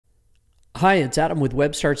Hi, it's Adam with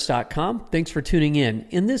WebStarts.com. Thanks for tuning in.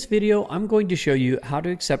 In this video, I'm going to show you how to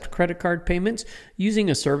accept credit card payments using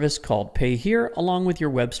a service called Payhere along with your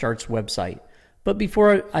WebStarts website. But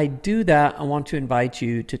before I do that, I want to invite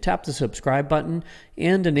you to tap the subscribe button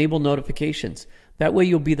and enable notifications. That way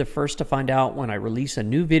you'll be the first to find out when I release a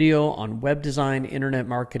new video on web design, internet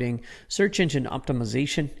marketing, search engine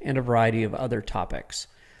optimization, and a variety of other topics.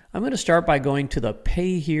 I'm going to start by going to the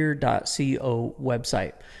payhere.co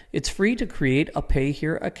website. It's free to create a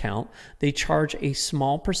Payhere account. They charge a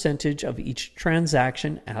small percentage of each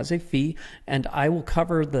transaction as a fee, and I will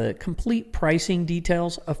cover the complete pricing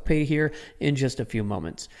details of Payhere in just a few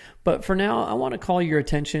moments. But for now, I want to call your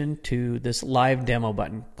attention to this live demo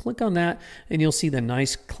button. Click on that and you'll see the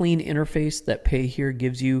nice clean interface that Payhere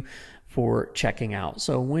gives you for checking out.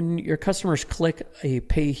 So when your customers click a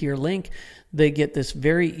Payhere link, they get this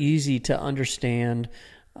very easy to understand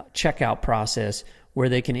checkout process where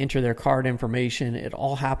they can enter their card information. It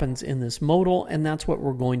all happens in this modal, and that's what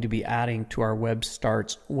we're going to be adding to our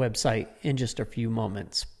WebStarts website in just a few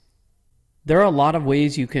moments. There are a lot of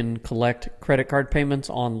ways you can collect credit card payments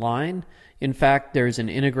online. In fact, there's an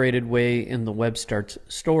integrated way in the WebStarts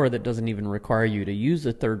store that doesn't even require you to use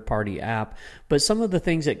a third-party app. But some of the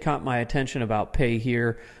things that caught my attention about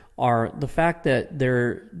Payhere are the fact that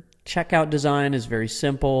their checkout design is very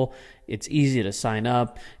simple, it's easy to sign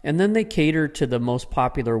up, and then they cater to the most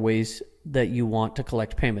popular ways that you want to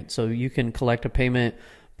collect payments. So you can collect a payment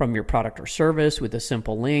from your product or service with a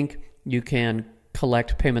simple link. You can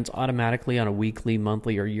collect payments automatically on a weekly,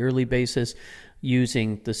 monthly, or yearly basis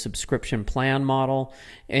using the subscription plan model,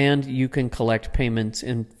 and you can collect payments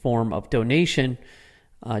in form of donation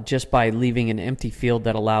just by leaving an empty field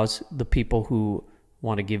that allows the people who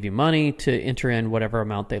want to give you money to enter in whatever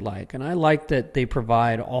amount they like. And I like that they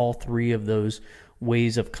provide all three of those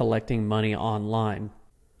ways of collecting money online.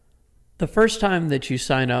 The first time that you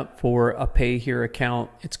sign up for a Payhere account,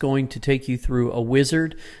 it's going to take you through a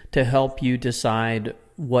wizard to help you decide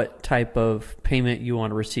what type of payment you want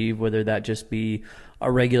to receive, whether that just be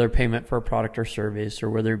a regular payment for a product or service, or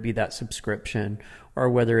whether it be that subscription, or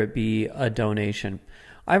whether it be a donation.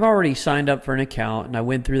 I've already signed up for an account and I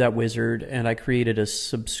went through that wizard and I created a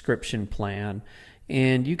subscription plan.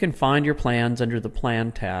 And you can find your plans under the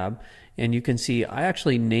plan tab, and you can see I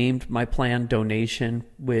actually named my plan donation,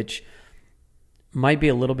 which might be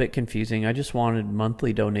a little bit confusing. I just wanted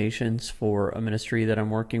monthly donations for a ministry that I'm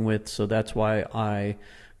working with, so that's why I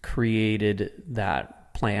created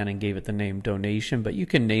that plan and gave it the name donation. But you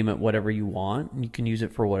can name it whatever you want, and you can use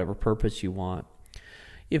it for whatever purpose you want.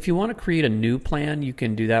 If you want to create a new plan, you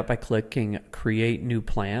can do that by clicking Create New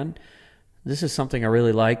Plan. This is something I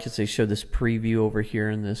really like, as they show this preview over here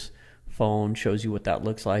in this phone, shows you what that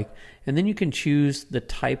looks like. And then you can choose the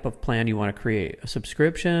type of plan you want to create: a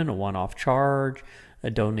subscription, a one-off charge, a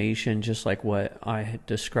donation, just like what I had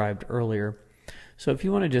described earlier. So if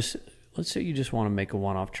you want to just, let's say you just want to make a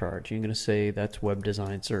one-off charge, you're going to say that's web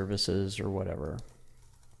design services or whatever.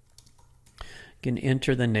 You can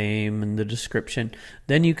enter the name and the description.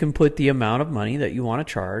 Then you can put the amount of money that you want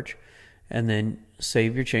to charge and then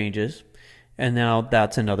save your changes. And now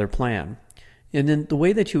that's another plan. And then the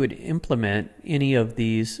way that you would implement any of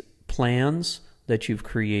these plans that you've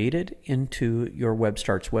created into your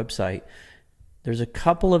WebStarts website, there's a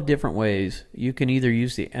couple of different ways. You can either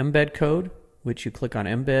use the Embed Code, which you click on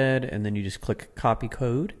Embed and then you just click Copy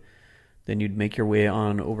Code. Then you'd make your way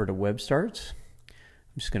on over to WebStarts.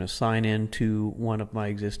 I'm just going to sign in to one of my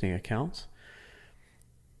existing accounts.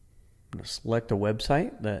 I'm going to select a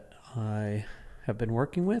website that I have been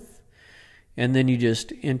working with, and then you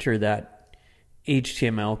just enter that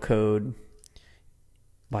HTML code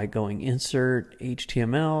by going Insert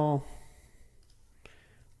HTML,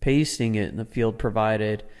 pasting it in the field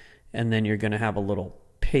provided, and then you're going to have a little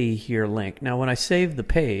Payhere link. Now when I save the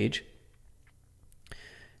page,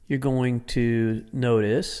 you're going to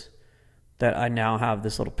notice that I now have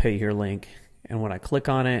this little Payhere link, and when I click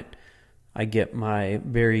on it, I get my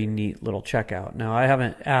very neat little checkout. Now I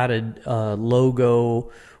haven't added a logo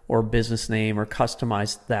or business name or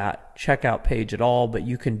customized that checkout page at all, but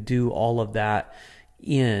you can do all of that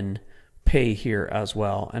in Payhere as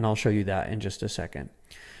well, and I'll show you that in just a second.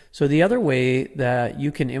 So the other way that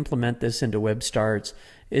you can implement this into WebStarts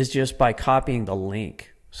is just by copying the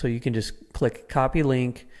link. So you can just click Copy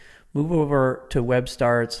Link, move over to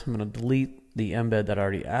WebStarts. I'm going to delete the embed that I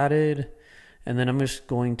already added, and then I'm just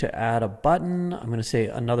going to add a button. I'm going to say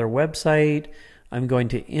another website. I'm going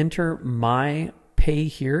to enter my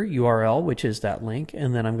Payhere URL, which is that link,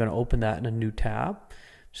 and then I'm going to open that in a new tab. I'm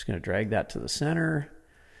just going to drag that to the center,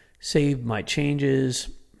 save my changes,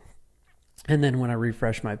 And then when I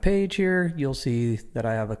refresh my page here, you'll see that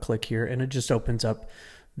I have a click here, and it just opens up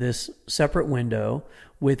this separate window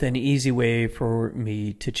with an easy way for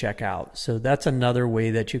me to check out. So that's another way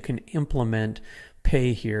that you can implement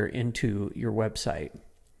Payhere into your website.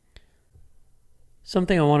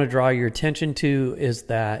 Something I want to draw your attention to is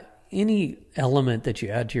that any element that you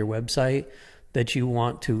add to your website that you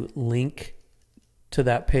want to link to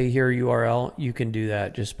that Payhere URL, you can do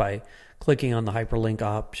that just by clicking on the hyperlink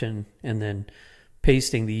option and then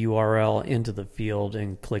pasting the URL into the field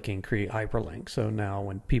and clicking create hyperlink. So now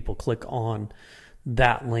when people click on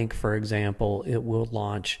that link, for example, it will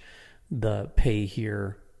launch the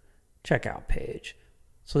Payhere checkout page.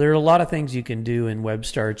 So there are a lot of things you can do in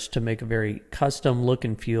WebStarts to make a very custom look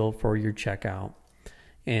and feel for your checkout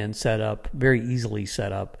and very easily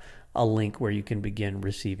set up a link where you can begin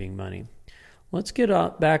receiving money. Let's get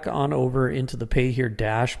back on over into the Payhere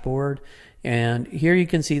dashboard, and here you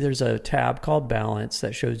can see there's a tab called Balance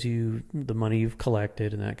that shows you the money you've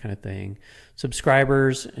collected and that kind of thing.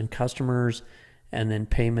 Subscribers and customers, and then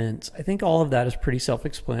payments. I think all of that is pretty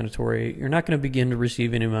self-explanatory. You're not going to begin to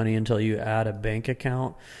receive any money until you add a bank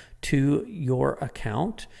account to your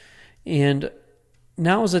account. And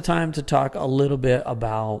now is the time to talk a little bit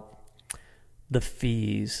about the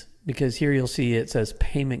fees, because here you'll see it says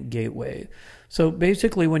payment gateway. So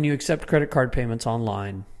basically when you accept credit card payments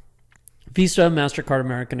online, Visa, MasterCard,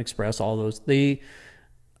 American Express, all those, they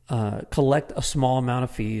collect a small amount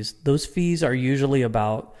of fees. Those fees are usually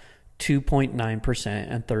about 2.9%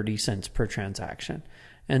 and 30 cents per transaction.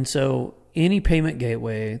 And so any payment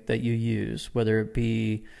gateway that you use, whether it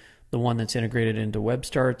be the one that's integrated into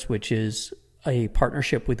WebStarts, which is a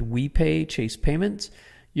partnership with WePay, Chase Payments,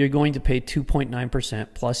 you're going to pay 2.9%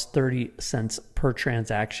 plus 30 cents per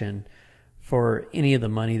transaction for any of the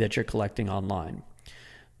money that you're collecting online.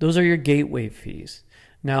 Those are your gateway fees.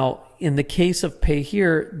 Now, in the case of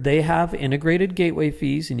Payhere, they have integrated gateway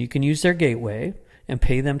fees, and you can use their gateway and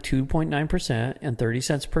pay them 2.9% and 30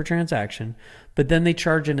 cents per transaction, but then they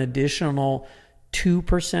charge an additional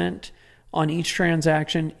 2% on each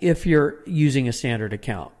transaction if you're using a standard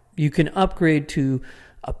account. You can upgrade to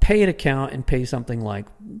a paid account and pay something like,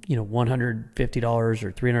 $150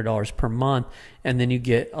 or $300 per month, and then you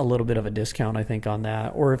get a little bit of a discount, I think, on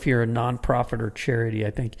that. Or if you're a nonprofit or charity,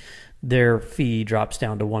 I think their fee drops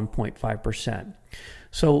down to 1.5%.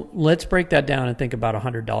 So let's break that down and think about a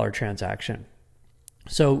 $100 transaction.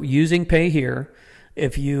 So using Payhere,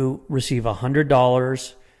 if you receive a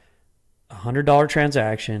 $100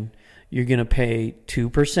 transaction, you're going to pay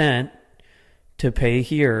 2% to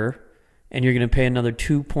Payhere, and you're going to pay another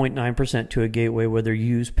 2.9% to a gateway, whether you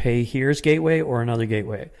use Payhere's gateway or another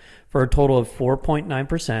gateway, for a total of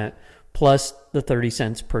 4.9% plus the 30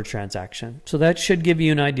 cents per transaction. So that should give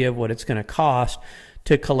you an idea of what it's going to cost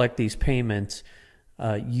to collect these payments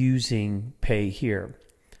using Payhere.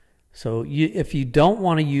 So if you don't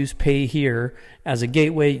want to use Payhere as a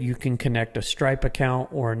gateway, you can connect a Stripe account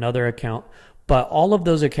or another account, but all of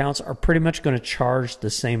those accounts are pretty much going to charge the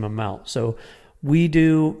same amount. So we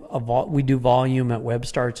do volume at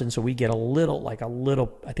WebStarts, and so we get a little,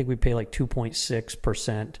 I think we pay like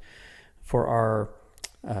 2.6% for our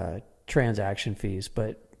transaction fees,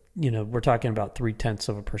 but we're talking about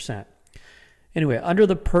 0.3%. Anyway, under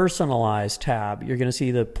the Personalize tab, you're going to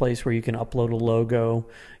see the place where you can upload a logo.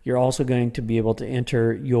 You're also going to be able to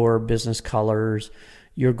enter your business colors.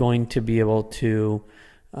 You're going to be able to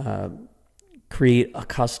create a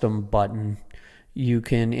custom button. You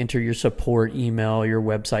can enter your support email, your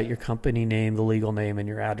website, your company name, the legal name, and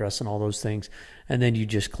your address, and all those things. And then you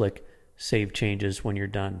just click Save Changes when you're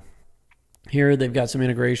done. Here they've got some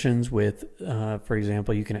integrations with, for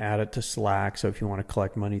example, you can add it to Slack. So if you want to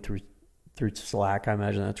collect money through Slack, I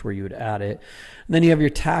imagine that's where you would add it. And then you have your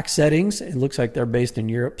tax settings. It looks like they're based in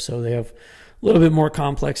Europe, so they have a little bit more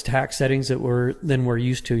complex tax settings than we're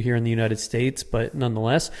used to here in the United States, but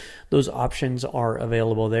nonetheless, those options are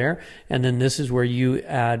available there. And then this is where you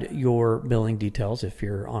add your billing details if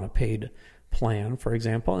you're on a paid plan, for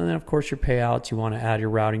example. And then, of course, your payouts. You want to add your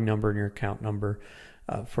routing number and your account number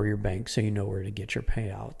for your bank so you know where to get your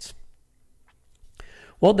payouts.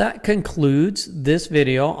 Well, that concludes this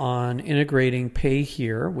video on integrating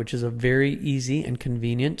Payhere, which is a very easy and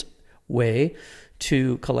convenient way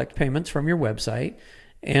to collect payments from your website,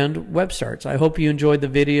 and WebStarts. I hope you enjoyed the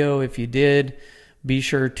video. If you did, be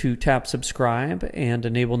sure to tap subscribe and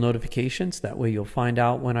enable notifications. That way you'll find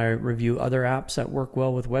out when I review other apps that work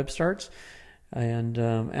well with WebStarts. And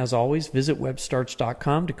as always, visit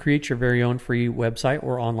webstarts.com to create your very own free website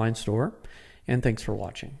or online store. And thanks for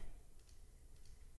watching.